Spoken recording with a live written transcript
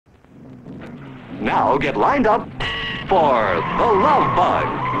Now get lined up for the Love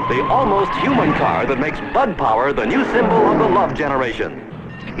Bug, the almost human car that makes Bug Power the new symbol of the love generation.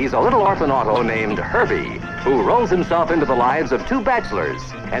 He's a little orphan auto named Herbie, who rolls himself into the lives of two bachelors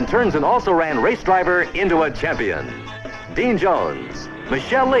and turns an also-ran race driver into a champion. Dean Jones,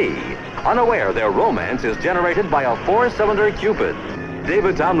 Michelle Lee, unaware their romance is generated by a four-cylinder Cupid.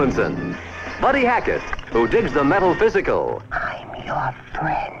 David Tomlinson, Buddy Hackett, who digs the metal physical. I'm your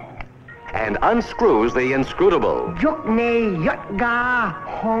friend. And unscrews the inscrutable. Yukne Yutga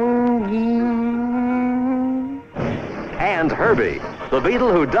Hongin. And Herbie, the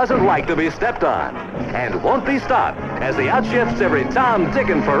beetle who doesn't like to be stepped on and won't be stopped as he outshifts every Tom, Dick,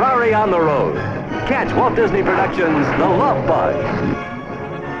 and Ferrari on the road. Catch Walt Disney Productions' The Love Bug.